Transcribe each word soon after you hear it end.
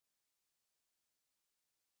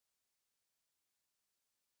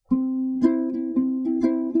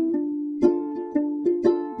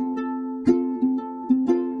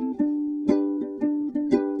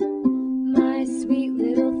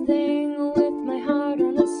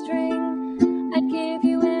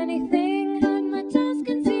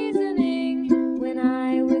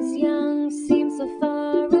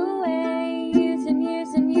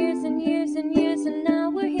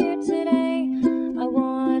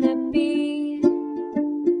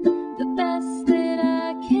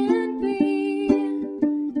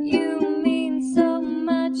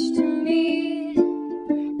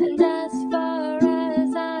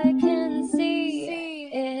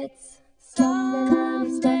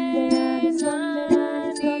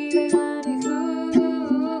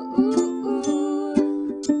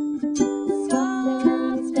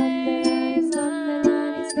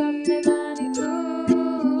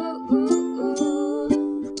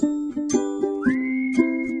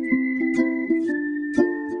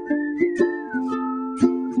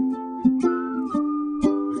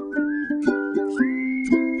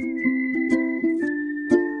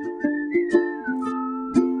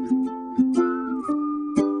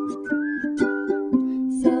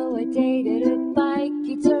Dated a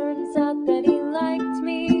bikey, turns out that he liked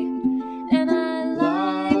me, and I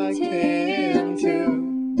liked him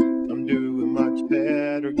too. I'm doing much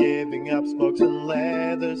better, giving up smokes and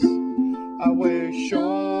leathers. I wear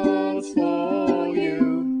shorts for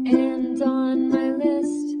you. And on my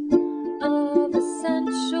list of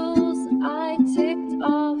essentials, I ticked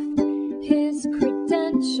off his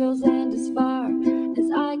credentials, and as far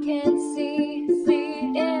as I can see,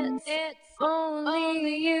 it's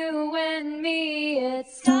only you and me.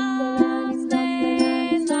 It's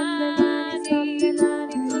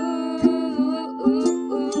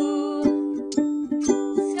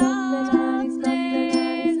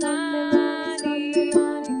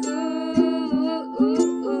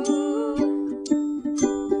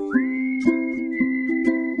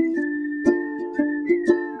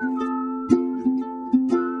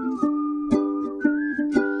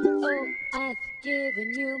I've given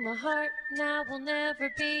you my heart, now we'll never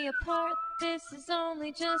be apart. This is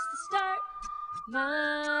only just the start,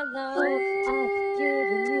 my love. I've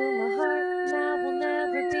given you my